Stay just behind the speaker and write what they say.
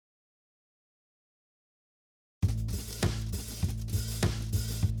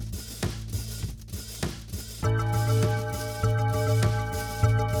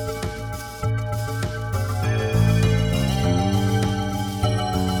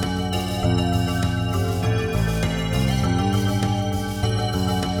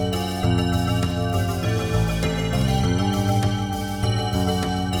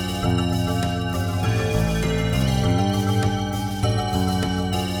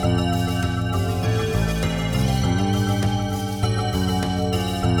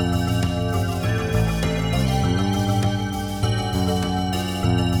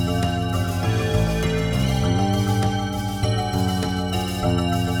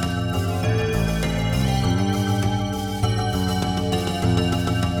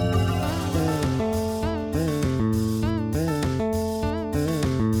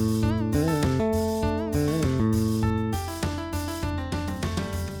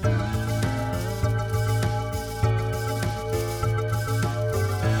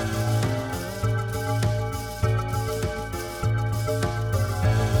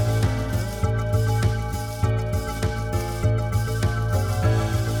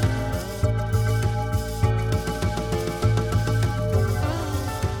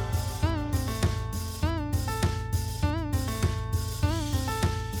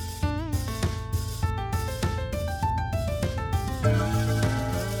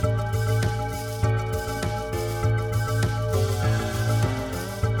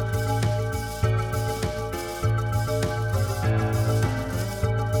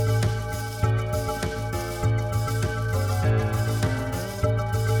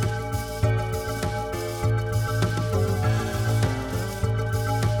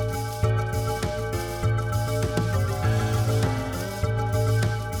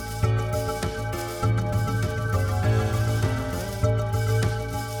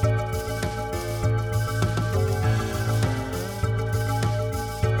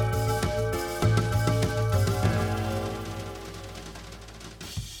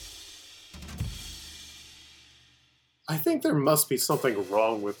I think there must be something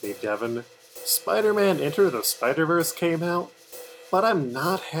wrong with me, Devin. Spider-Man Enter the Spider-Verse came out, but I'm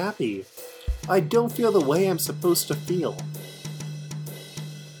not happy. I don't feel the way I'm supposed to feel.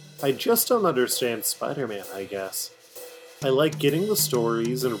 I just don't understand Spider-Man, I guess. I like getting the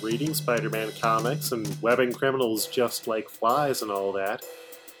stories and reading Spider-Man comics and webbing criminals just like flies and all that,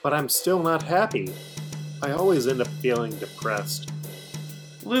 but I'm still not happy. I always end up feeling depressed.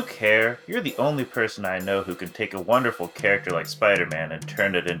 Luke Hare, you're the only person I know who can take a wonderful character like Spider-Man and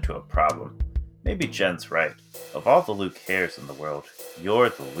turn it into a problem. Maybe Jen's right. Of all the Luke Hares in the world, you're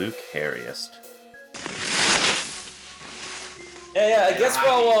the Luke Hariest. Yeah, I guess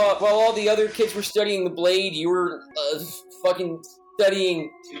while all the other kids were studying the Blade, you were fucking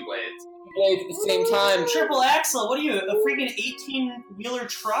studying Two blades. Blade at the same time. Triple axle, what are you, a freaking 18-wheeler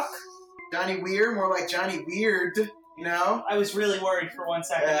truck? Johnny Weir, more like Johnny Weird, you know? I was really worried for 1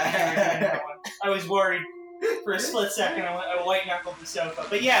 second. That one. I was worried for a split second. I white-knuckled the sofa.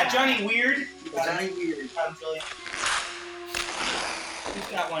 But yeah, Johnny Weird. Johnny Weird. Julian. Who's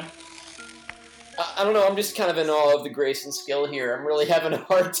got one? I don't know, I'm just kind of in awe of the grace and skill here. I'm really having a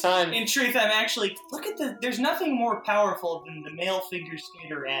hard time. In truth, I'm actually... Look at there's nothing more powerful than the male figure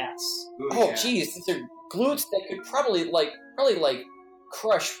skater ass. Ooh, Oh, yeah. jeez, these are glutes that could probably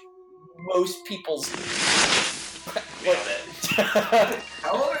crush most people's... Nailed it.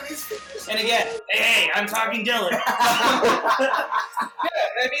 How old are these figures? And again, hey, I'm talking Dylan. Yeah,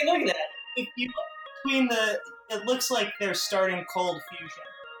 I mean, look at that. If you look between it looks like they're starting cold fusion.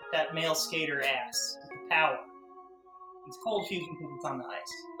 That male skater ass. The power. It's cold fusion because it's on the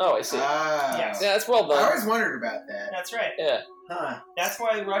ice. Oh, I see. Ah. Yes. Yeah, that's well I done. always wondered about that. That's right. Yeah. Huh. That's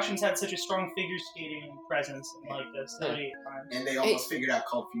why the Russians had such a strong figure skating presence in like the Soviet times. And they almost figured out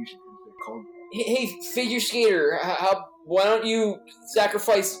cold fusion because they're cold. Hey, figure skater, why don't you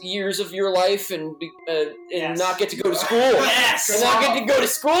sacrifice years of your life and Yes. not get to go to school? Yes! And not get to go to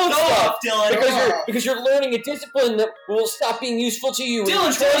school and Go stuff. off, Dylan! Because you're learning a discipline that will stop being useful to you in your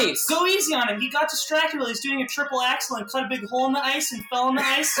Dylan, studies. go easy on him. He got distracted while he was doing a triple axel and cut a big hole in the ice and fell in the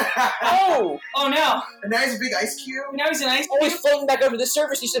ice. Oh! Oh no! And now he's a big ice cube? Now he's an ice Always floating back over the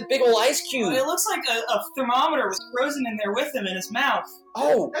surface, he's a big old ice cube. It looks like a thermometer was frozen in there with him in his mouth.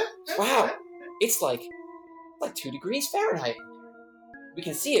 Oh, wow. It's like 2 degrees Fahrenheit. We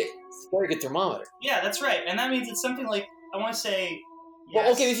can see it. It's a very good thermometer. Yeah, that's right. And that means it's something like, I want to say... Yes.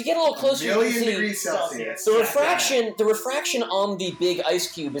 Well, okay, if you get a little closer, you can million see degrees Celsius. the refraction on the big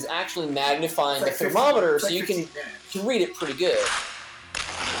ice cube is actually magnifying It's the like thermometer, 50 so you 15 can minutes. read it pretty good.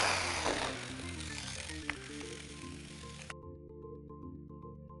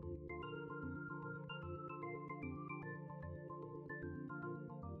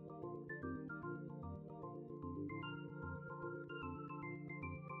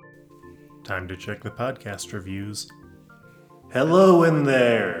 Time to check the podcast reviews. Hello in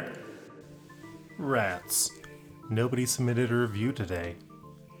there! Rats. Nobody submitted a review today.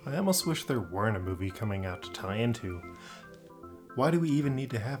 I almost wish there weren't a movie coming out to tie into. Why do we even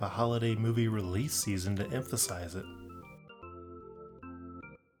need to have a holiday movie release season to emphasize it?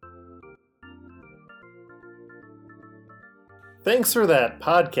 Thanks for that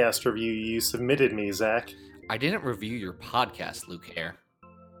podcast review you submitted me, Zach. I didn't review your podcast, Luke Hare.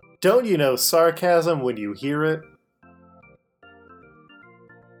 Don't you know sarcasm when you hear it?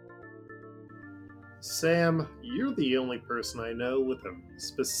 Sam, you're the only person I know with a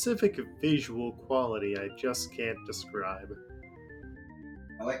specific visual quality I just can't describe.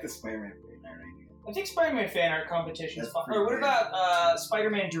 I like the Spider-Man fan art idea. I think Spider-Man fan art competition is That's fun. pretty Or what good. about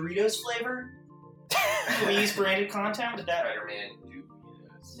Spider-Man Doritos flavor? Do we use branded content? Did that Spider-Man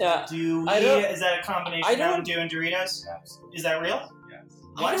Yeah, do we? I don't- Is that a combination I of Mountain don't- Dew and Doritos? Absolutely. Is that real? Yes.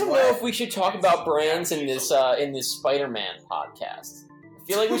 I don't know if we should talk about brands in this Spider-Man podcast. I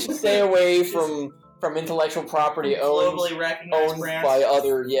feel like we should stay away from intellectual property owned Globally recognized brands. by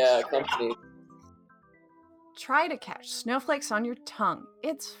other companies. Try to catch snowflakes on your tongue.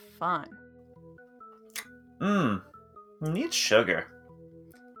 It's fun. Need sugar.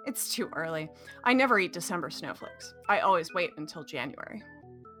 It's too early. I never eat December snowflakes. I always wait until January.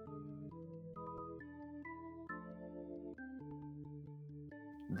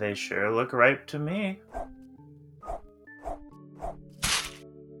 They sure look ripe to me.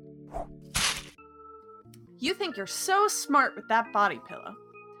 You think you're so smart with that body pillow.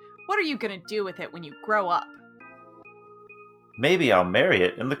 What are you gonna do with it when you grow up? Maybe I'll marry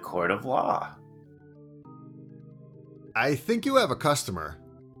it in the court of law. I think you have a customer.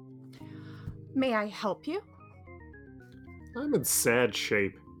 May I help you? I'm in sad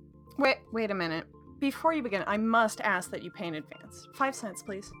shape. Wait a minute. Before you begin, I must ask that you pay in advance. 5 cents,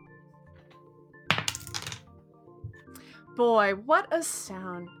 please. Boy, what a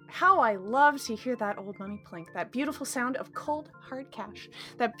sound. How I love to hear that old money plink. That beautiful sound of cold, hard cash.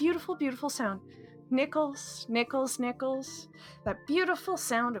 That beautiful, beautiful sound. Nickels, nickels, nickels. That beautiful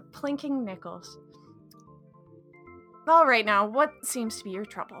sound of plinking nickels. All right, now, what seems to be your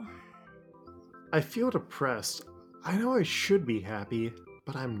trouble? I feel depressed. I know I should be happy,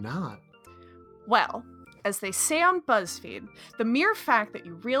 but I'm not. Well, as they say on BuzzFeed, the mere fact that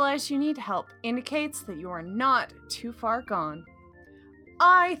you realize you need help indicates that you are not too far gone.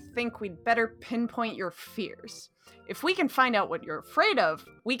 I think we'd better pinpoint your fears. If we can find out what you're afraid of,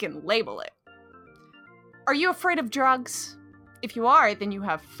 we can label it. Are you afraid of drugs? If you are, then you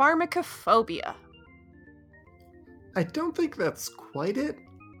have pharmacophobia. I don't think that's quite it.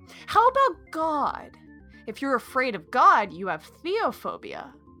 How about God? If you're afraid of God, you have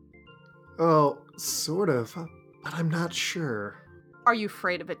theophobia. Oh, sort of, but I'm not sure. Are you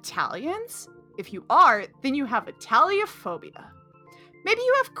afraid of Italians? If you are, then you have Italiophobia. Maybe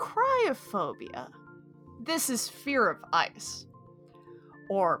you have cryophobia. This is fear of ice.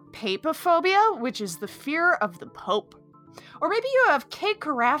 Or papophobia, which is the fear of the Pope. Or maybe you have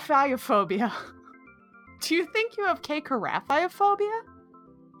cacoraphiophobia. Do you think you have cacoraphiophobia?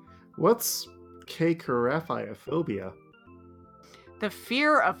 What's cacoraphiophobia? The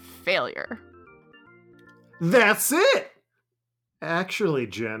fear of failure. That's it! Actually,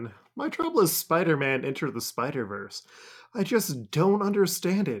 Jen, my trouble is Spider-Man Enter the Spider-Verse. I just don't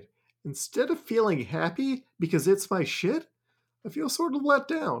understand it. Instead of feeling happy because it's my shit, I feel sort of let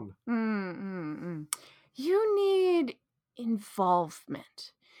down. You need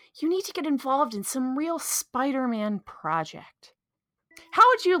involvement. You need to get involved in some real Spider-Man project. How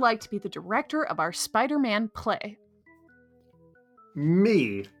would you like to be the director of our Spider-Man play?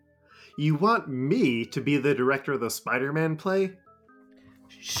 Me? You want me to be the director of the Spider-Man play?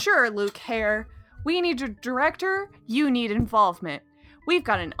 Sure, Luke Hare. We need a director, you need involvement. We've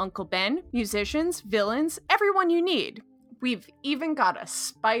got an Uncle Ben, musicians, villains, everyone you need. We've even got a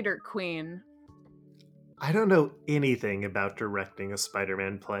Spider Queen. I don't know anything about directing a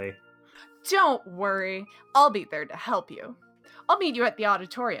Spider-Man play. Don't worry, I'll be there to help you. I'll meet you at the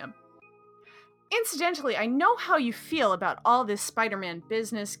auditorium. Incidentally, I know how you feel about all this Spider-Man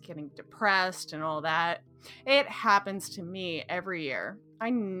business, getting depressed and all that. It happens to me every year. I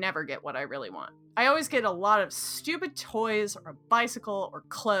never get what I really want. I always get a lot of stupid toys or a bicycle or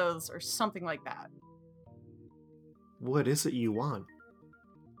clothes or something like that. What is it you want?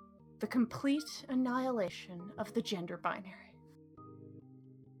 The complete annihilation of the gender binary.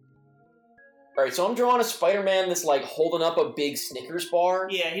 Alright, so I'm drawing a Spider-Man that's like holding up a big Snickers bar.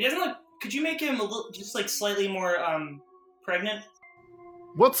 Yeah, he doesn't look. Could you make him a little, just like slightly more pregnant?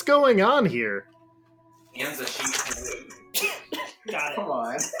 What's going on here? Hands a sheet. Got it. Come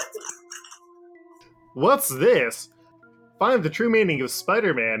on. What's this? Find the true meaning of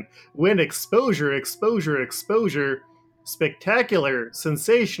Spider-Man. Win exposure, exposure, exposure. Spectacular,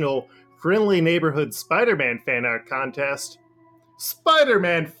 sensational, friendly neighborhood Spider-Man fan art contest.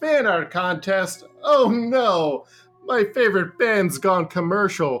 Spider-Man fan art contest? Oh no! My favorite band's gone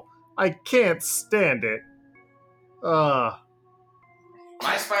commercial. I can't stand it.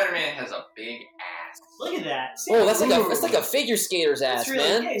 My Spider-Man has a big ass. Look at that. See, Oh, that's like a figure skater's ass, that's really,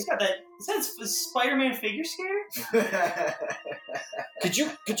 man. yeah, he's got that. Is that a Spider-Man figure skater? Could you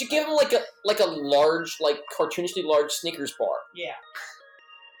give him like a large, like cartoonishly large Snickers bar? Yeah.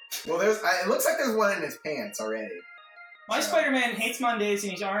 Well, it looks like there's one in his pants already. My Spider-Man hates Mondays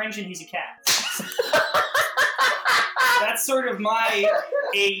and he's orange and he's a cat. That's sort of my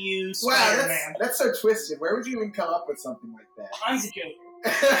AU Spider-Man. Wow, that's so twisted. Where would you even come up with something like that? I'm the Joker.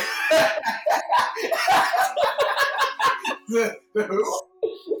 The who?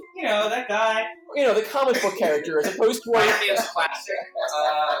 You know, that guy. You know, the comic book character, as opposed to Batman's classic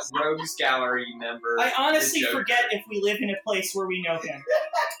Rogues Gallery member. I honestly the Joker. forget if we live in a place where we know him.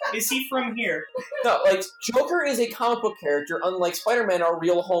 Is he from here? no, like Joker is a comic book character, unlike Spider-Man, our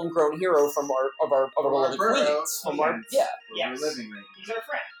real homegrown hero from our beloved Queens. From our Yes. We're living right He's our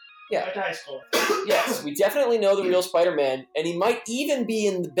friend. Yeah. At high school. Yes, we definitely know the real Spider-Man, and he might even be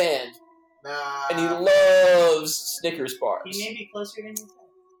in the band, now. and he loves Snickers bars. He may be closer than you think.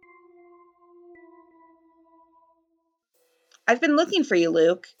 I've been looking for you,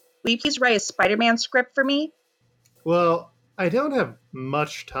 Luke. Will you please write a Spider-Man script for me? Well, I don't have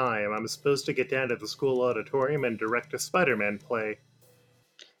much time. I'm supposed to get down to the school auditorium and direct a Spider-Man play.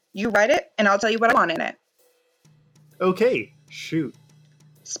 You write it, and I'll tell you what I want in it. Okay, shoot.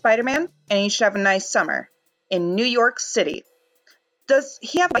 Spider-Man, and he should have a nice summer. In New York City. Does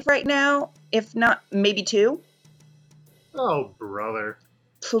he have a wife right now? If not, maybe two? Oh, brother.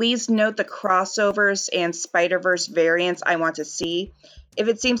 Please note the crossovers and Spider-Verse variants I want to see. If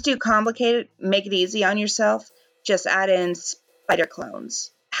it seems too complicated, make it easy on yourself. Just add in Spider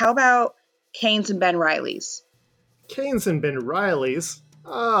clones. How about Kane's and Ben Reilly's? Kane's and Ben Reilly's?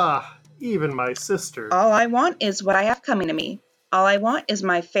 Ah, even my sister. All I want is what I have coming to me. All I want is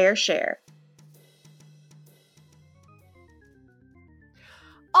my fair share.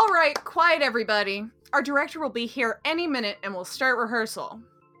 All right, quiet everybody. Our director will be here any minute and we'll start rehearsal.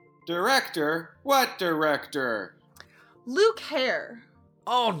 Director? What director? Luke Hare.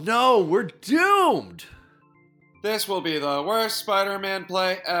 Oh no, we're doomed! This will be the worst Spider-Man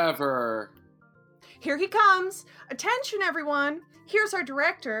play ever. Here he comes. Attention, everyone. Here's our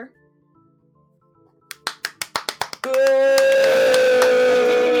director.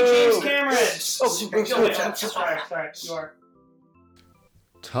 James Cameron. Sorry. You are.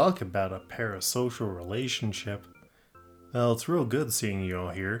 Talk about a parasocial relationship. Well, it's real good seeing you all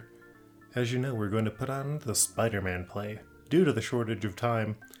here. As you know, we're going to put on the Spider-Man play. Due to the shortage of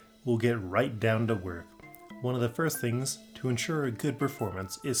time, we'll get right down to work. One of the first things to ensure a good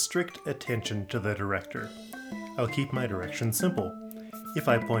performance is strict attention to the director. I'll keep my directions simple. If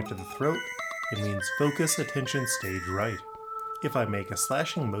I point to the throat, it means focus, attention, stage right. If I make a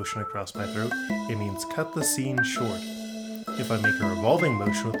slashing motion across my throat, it means cut the scene short. If I make a revolving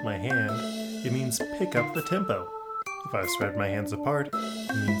motion with my hand, it means pick up the tempo. If I spread my hands apart,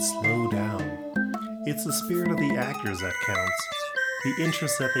 it means slow down. It's the spirit of the actors that counts, the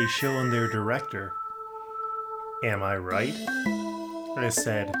interest that they show in their director. Am I right? I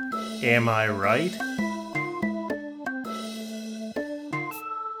said, am I right?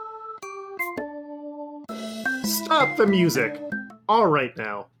 Stop the music! Alright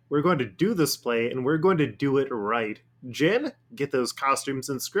now, we're going to do this play and we're going to do it right. Jen, get those costumes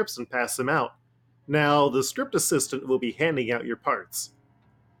and scripts and pass them out. Now, the script assistant will be handing out your parts.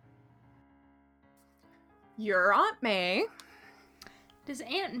 Your Aunt May. Does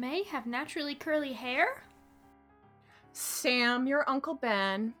Aunt May have naturally curly hair? Sam, your Uncle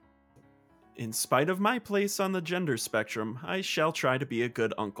Ben. In spite of my place on the gender spectrum, I shall try to be a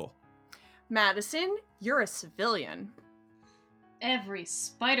good uncle. Madison, you're a civilian. Every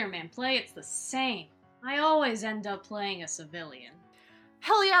Spider-Man play, it's the same. I always end up playing a civilian.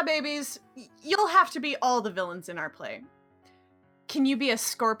 Hell yeah, babies! You'll have to be all the villains in our play. Can you be a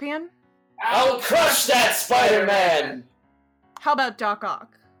Scorpion? I'll crush that Spider-Man! How about Doc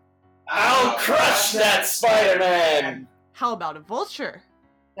Ock? I'll crush that Spider-Man! How about a Vulture?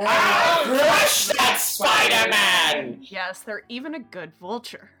 I'll crush that Spider-Man! Yes, they're even a good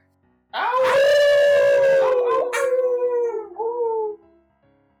Vulture.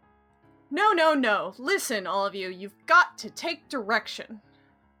 No. Listen, all of you. You've got to take direction.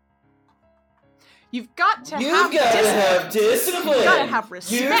 You've got to have discipline. You've got to have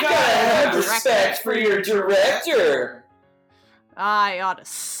respect. You've got to have respect for your director. I ought to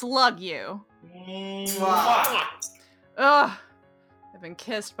slug you. Mwah. Ugh. I've been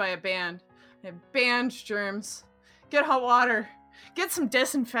kissed by a band. I have band germs. Get hot water. Get some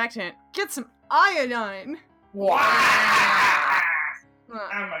disinfectant. Get some iodine. I'm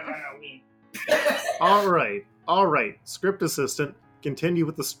not gonna win. Alright. Script assistant, continue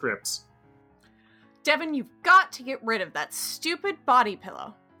with the scripts. Devin, you've got to get rid of that stupid body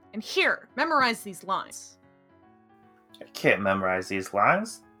pillow. And here, memorize these lines. I can't memorize these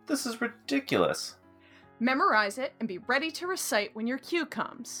lines. This is ridiculous. Memorize it and be ready to recite when your cue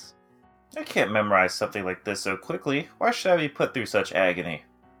comes. I can't memorize something like this so quickly. Why should I be put through such agony?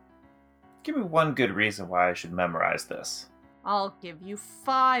 Give me one good reason why I should memorize this. I'll give you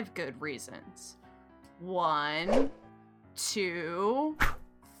 5 good reasons. 1, 2,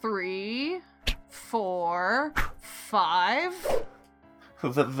 3, 4, 5.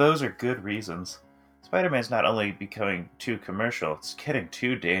 Those are good reasons. Spider-Man's not only becoming too commercial, it's getting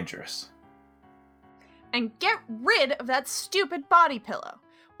too dangerous. And get rid of that stupid body pillow.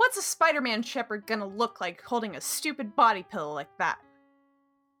 What's a Spider-Man shepherd gonna look like holding a stupid body pillow like that?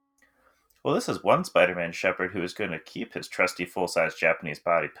 Well, this is one Spider-Man shepherd who is going to keep his trusty full-size Japanese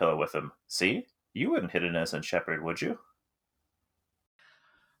body pillow with him. See? You wouldn't hit an innocent shepherd, would you?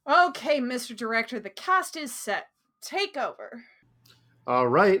 Okay, Mr. Director, the cast is set. Take over.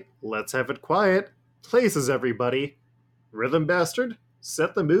 Alright, let's have it quiet. Places, everybody. Rhythm Bastard,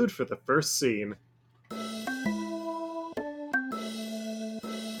 set the mood for the first scene.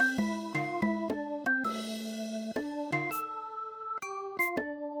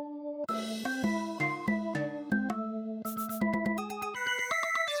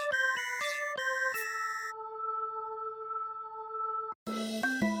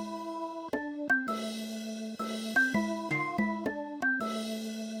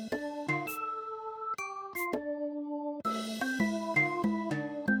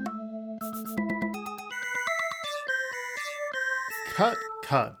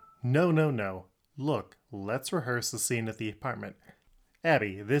 Cut. No. Look, let's rehearse the scene at the apartment.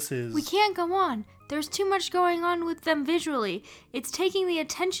 Abby, this is... We can't go on. There's too much going on with them visually. It's taking the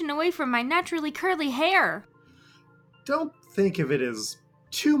attention away from my naturally curly hair. Don't think of it as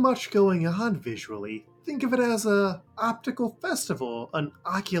too much going on visually. Think of it as a optical festival, an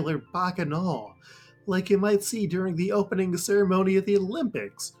ocular bacchanal, like you might see during the opening ceremony of the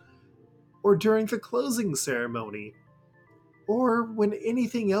Olympics, or during the closing ceremony, or when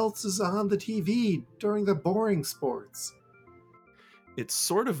anything else is on the TV during the boring sports. It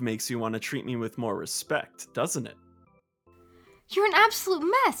sort of makes you want to treat me with more respect, doesn't it? You're an absolute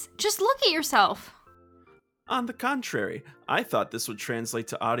mess. Just look at yourself. On the contrary, I thought this would translate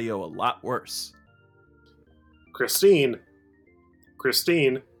to audio a lot worse. Christine,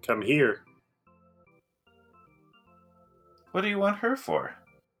 come here. What do you want her for?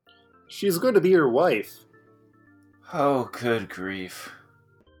 She's going to be your wife. Oh, good grief.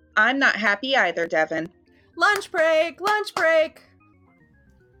 I'm not happy either, Devin. Lunch break! Lunch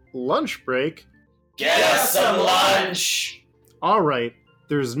break? Get us some lunch! Alright,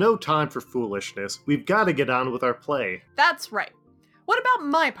 there's no time for foolishness. We've got to get on with our play. That's right. What about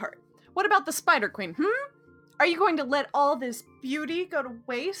my part? What about the Spider Queen, Are you going to let all this beauty go to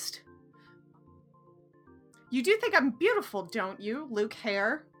waste? You do think I'm beautiful, don't you, Luke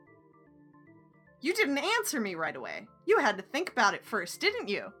Hare? You didn't answer me right away. You had to think about it first, didn't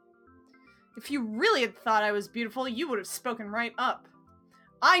you? If you really had thought I was beautiful, you would have spoken right up.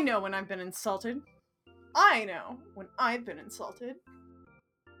 I know when I've been insulted. I know when I've been insulted.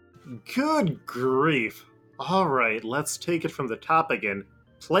 Good grief. Alright, let's take it from the top again.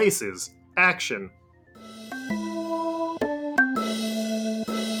 Places. Action.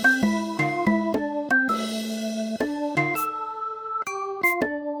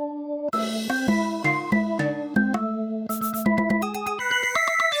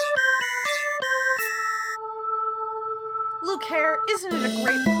 Luke Hare, isn't it a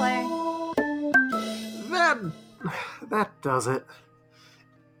great play? That does it.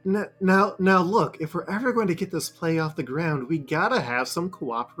 Now look, if we're ever going to get this play off the ground, we gotta have some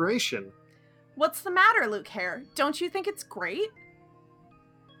cooperation. What's the matter, Luke Hare? Don't you think it's great?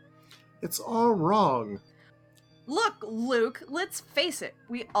 It's all wrong. Look, Luke, let's face it.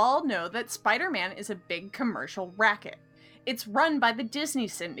 We all know that Spider-Man is a big commercial racket. It's run by the Disney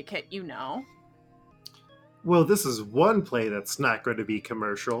Syndicate, you know. Well, this is one play that's not going to be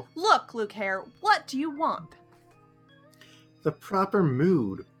commercial. Look, Luke Hare, what do you want? The proper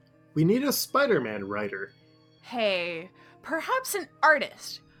mood. We need a Spider-Man writer. Hey, perhaps an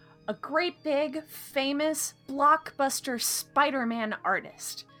artist. A great big, famous, blockbuster Spider-Man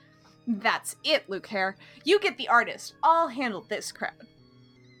artist. That's it, Luke Hare. You get the artist. I'll handle this crowd.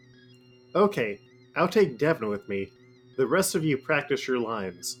 Okay, I'll take Devin with me. The rest of you practice your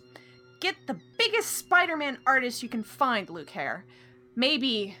lines. Get the biggest Spider-Man artist you can find, Luke Hare.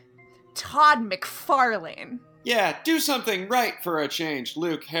 Maybe Todd McFarlane. Yeah, do something right for a change,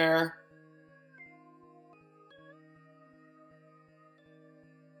 Luke Hare.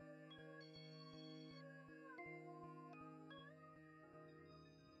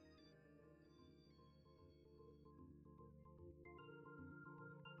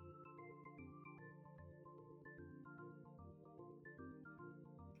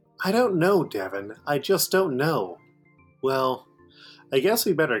 I don't know, Devin. I just don't know. Well, I guess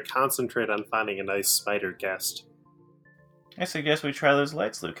we better concentrate on finding a nice spider guest. I suggest we try those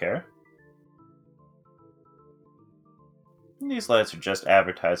lights, Luke Hare. These lights are just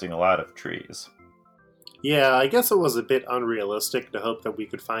advertising a lot of trees. Yeah, I guess it was a bit unrealistic to hope that we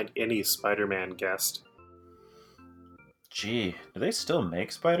could find any Spider-Man guest. Gee, do they still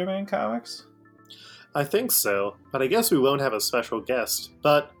make Spider-Man comics? I think so, but I guess we won't have a special guest.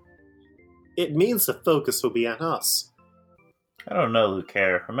 But it means the focus will be on us. I don't know, Luke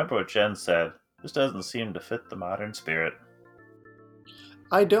Hare. Remember what Jen said. This doesn't seem to fit the modern spirit.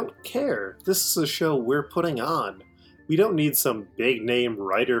 I don't care. This is a show we're putting on. We don't need some big-name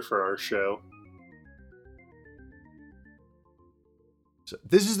writer for our show. So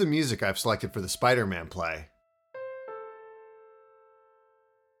this is the music I've selected for the Spider-Man play.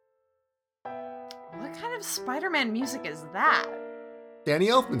 What kind of Spider-Man music is that? Danny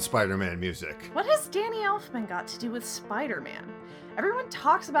Elfman Spider-Man music. What has Danny Elfman got to do with Spider-Man? Everyone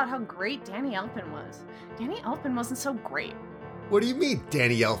talks about how great Danny Elfman was. Danny Elfman wasn't so great. What do you mean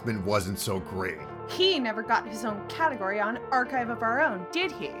Danny Elfman wasn't so great? He never got his own category on Archive of Our Own,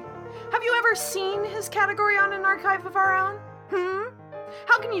 did he? Have you ever seen his category on an Archive of Our Own?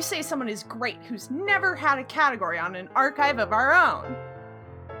 How can you say someone is great who's never had a category on an Archive of Our Own?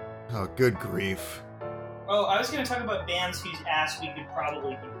 Oh, good grief. Oh, I was going to talk about bands whose ass we could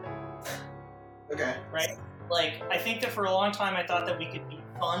probably beat. Okay. Right? Like, I think that for a long time I thought that we could beat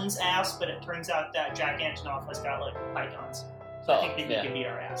Fun's ass, but it turns out that Jack Antonoff has got, like, pythons. So I think that we could beat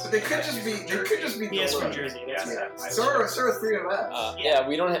our ass. But they could just be. He is from Jersey. So are three of us. Yeah,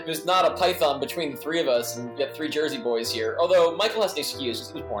 we don't have. There's not a python between the three of us, and we got three Jersey boys here. Although Michael has an excuse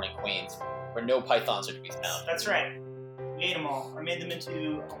because he was born in Queens, where no pythons are to be found. That's right. We ate them all. I made them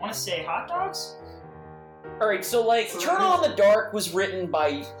into, I want to say, hot dogs? All right, so like, Turn On the Dark was written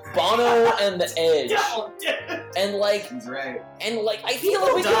by Bono and The Edge, and like, He's right. and like, I feel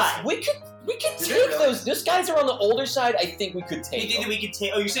like we could take those. Those guys are on the older side. I think we could take. You think that we could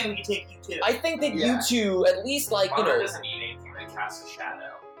take? Oh, you're saying we could take you too? I think that you two, at least, like, you know. doesn't need anything to cast a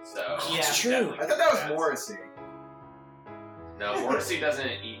shadow, so It's true. I thought that was Morrissey. No, Morrissey doesn't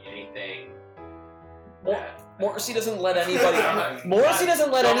eat anything. Morrissey doesn't let anybody. Morrissey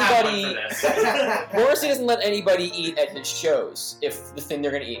doesn't let anybody. Morrissey doesn't let anybody eat at his shows if the thing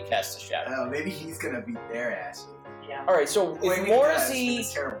they're gonna eat casts a shadow. Oh, maybe he's gonna beat their ass. Yeah. All right, so if Morrissey,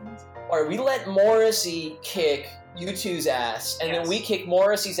 all right, we let Morrissey kick you two's ass, and then we kick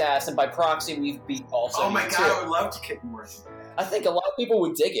Morrissey's ass, and by proxy, we've beat also. Oh my you god, two. I would love to kick Morrissey. I think a lot of people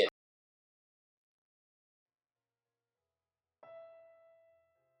would dig it.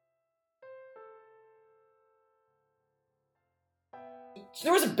 So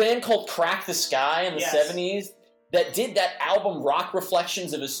there was a band called Crack the Sky in the 70s that did that album Rock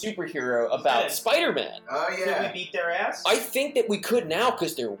Reflections of a Superhero about Spider-Man. Oh yeah. Could we beat their ass? I think that we could now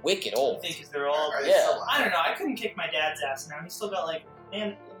because they're wicked old. I think because they're all. Yeah. I don't know. I couldn't kick my dad's ass now. He's still got like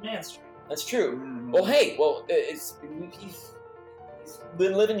man strength. That's true. Well, hey, he's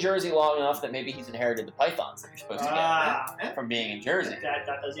been living in Jersey long enough that maybe he's inherited the pythons that you're supposed to get from being in Jersey. Dad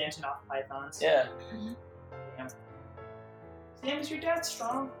got those Antonoff pythons. Yeah. Sam, is your dad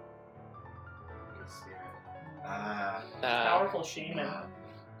strong? Powerful shaman.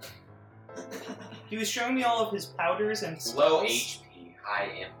 He was showing me all of his powders and spells. Low HP, high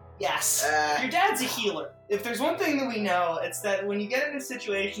imp. Yes. Your dad's a healer. If there's one thing that we know, it's that when you get into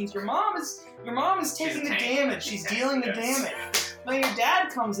situations, your mom is taking the damage. She's dealing the damage. Now your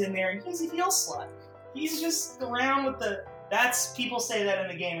dad comes in there and he's a heal slut. He's just around with the. People say that in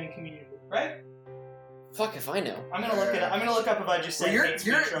the gaming community, right? Fuck if I know. I'm gonna look it up. I'm gonna look up if I just said. Your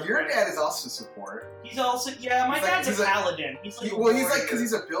dad is also support. He's also my dad's a paladin. He's like because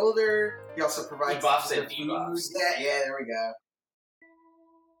he's a builder. He also provides buffs the and debuffs. Yeah, there we go.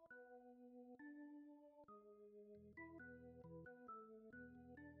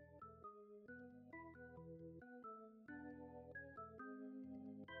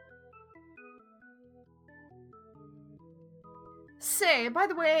 Say, by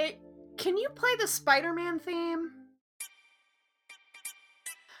the way, can you play the Spider-Man theme?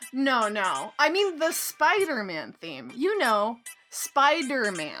 No. I mean the Spider-Man theme. You know,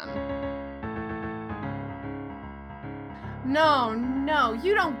 Spider-Man. No,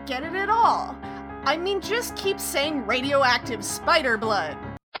 you don't get it at all. I mean, just keep saying radioactive spider blood.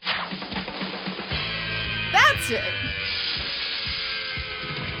 That's it.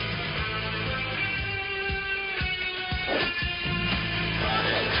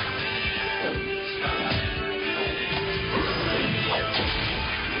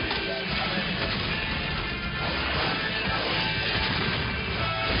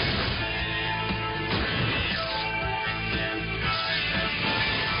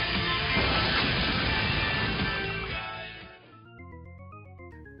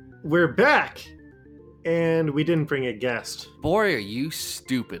 We're back! And we didn't bring a guest. Boy, are you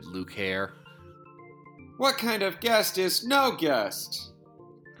stupid, Luke Hare. What kind of guest is no guest?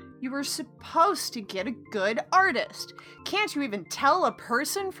 You were supposed to get a good artist. Can't you even tell a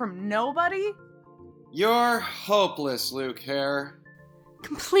person from nobody? You're hopeless, Luke Hare.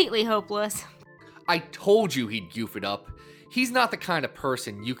 Completely hopeless. I told you he'd goof it up. He's not the kind of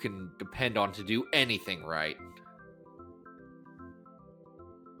person you can depend on to do anything right.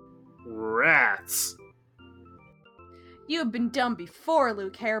 Rats. You have been dumb before,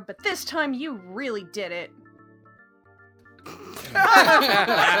 Luke Hare, but this time you really did it.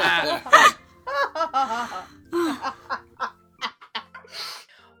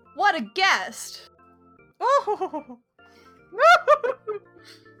 What a guest!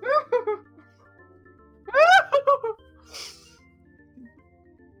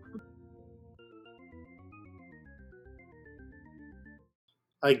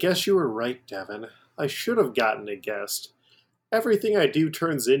 I guess you were right, Devin. I should have gotten a guest. Everything I do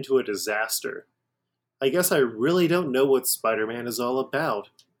turns into a disaster. I guess I really don't know what Spider-Man is all about.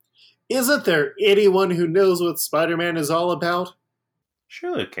 Isn't there anyone who knows what Spider-Man is all about?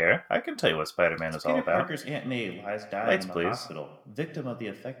 Sure, Luke Hare. I can tell you what Spider-Man is all Peter about. Parker's Aunt May lies dying Lights, in the please. hospital, victim of the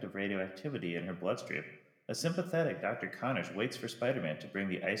effect of radioactivity in her bloodstream. A sympathetic Dr. Connors waits for Spider-Man to bring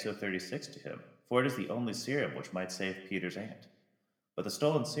the ISO-36 to him, for it is the only serum which might save Peter's aunt. But the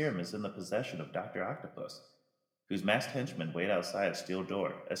stolen serum is in the possession of Dr. Octopus, whose masked henchmen wait outside a steel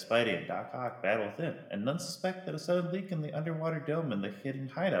door as Spidey and Doc Ock battle within, and none suspect that a sudden leak in the underwater dome in the hidden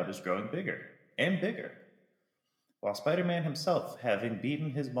hideout is growing bigger and bigger. While Spider-Man himself, having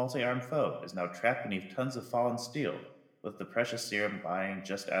beaten his multi-armed foe, is now trapped beneath tons of fallen steel, with the precious serum lying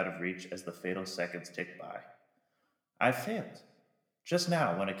just out of reach as the fatal seconds tick by. I failed. Just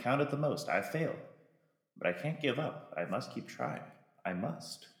now, when it counted the most, I failed. But I can't give up. I must keep trying. I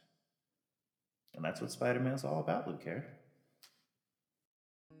must. And that's what Spider-Man's all about, Luke Hare.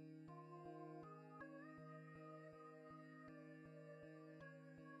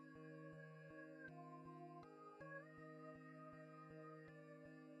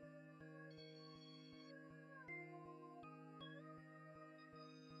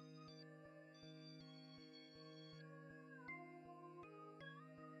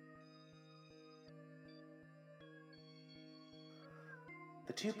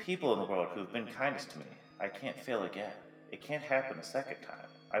 The two people in the world who've been kindest to me, I can't fail again. It can't happen a second time.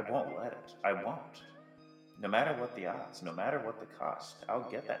 I won't let it. I won't. No matter what the odds, no matter what the cost,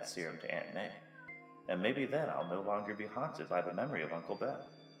 I'll get that serum to Aunt May. And maybe then I'll no longer be haunted by the memory of Uncle Ben.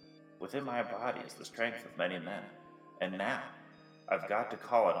 Within my body is the strength of many men. And now, I've got to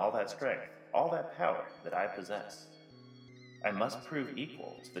call on all that strength, all that power that I possess. I must prove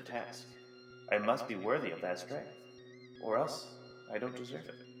equal to the task. I must be worthy of that strength, or else I don't deserve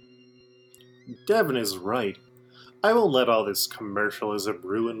it. Devin is right. I won't let all this commercialism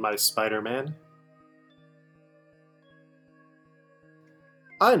ruin my Spider-Man.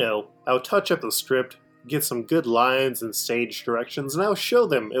 I know. I'll touch up the script, get some good lines and stage directions, and I'll show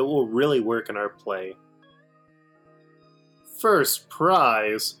them it will really work in our play. First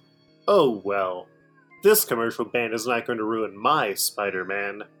prize? Oh well. This commercial band is not going to ruin my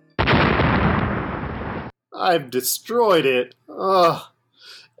Spider-Man. I've destroyed it. Ugh.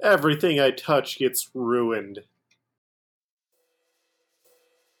 Everything I touch gets ruined.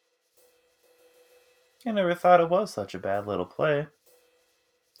 I never thought it was such a bad little play.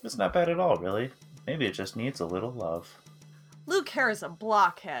 It's not bad at all, really. Maybe it just needs a little love. Luke Hare is a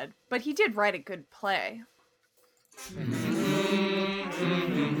blockhead, but he did write a good play.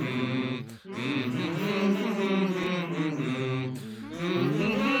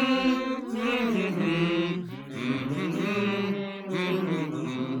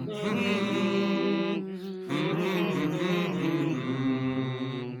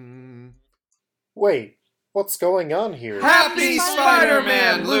 Wait, what's going on here? Happy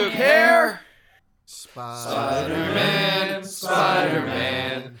Spider-Man, Luke Hare! Spider-Man,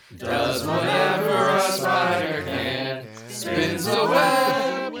 Spider-Man, does whatever a spider can. Spins a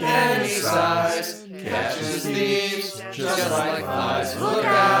web any size, catches thieves just like flies. Look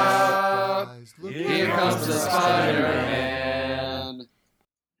out! Here comes the Spider-Man.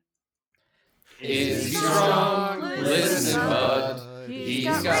 Is he strong? Listen, bud. He's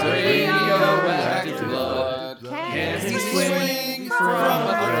got radioactive blood. Can he swing from a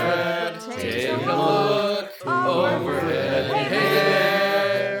thread? Take a look.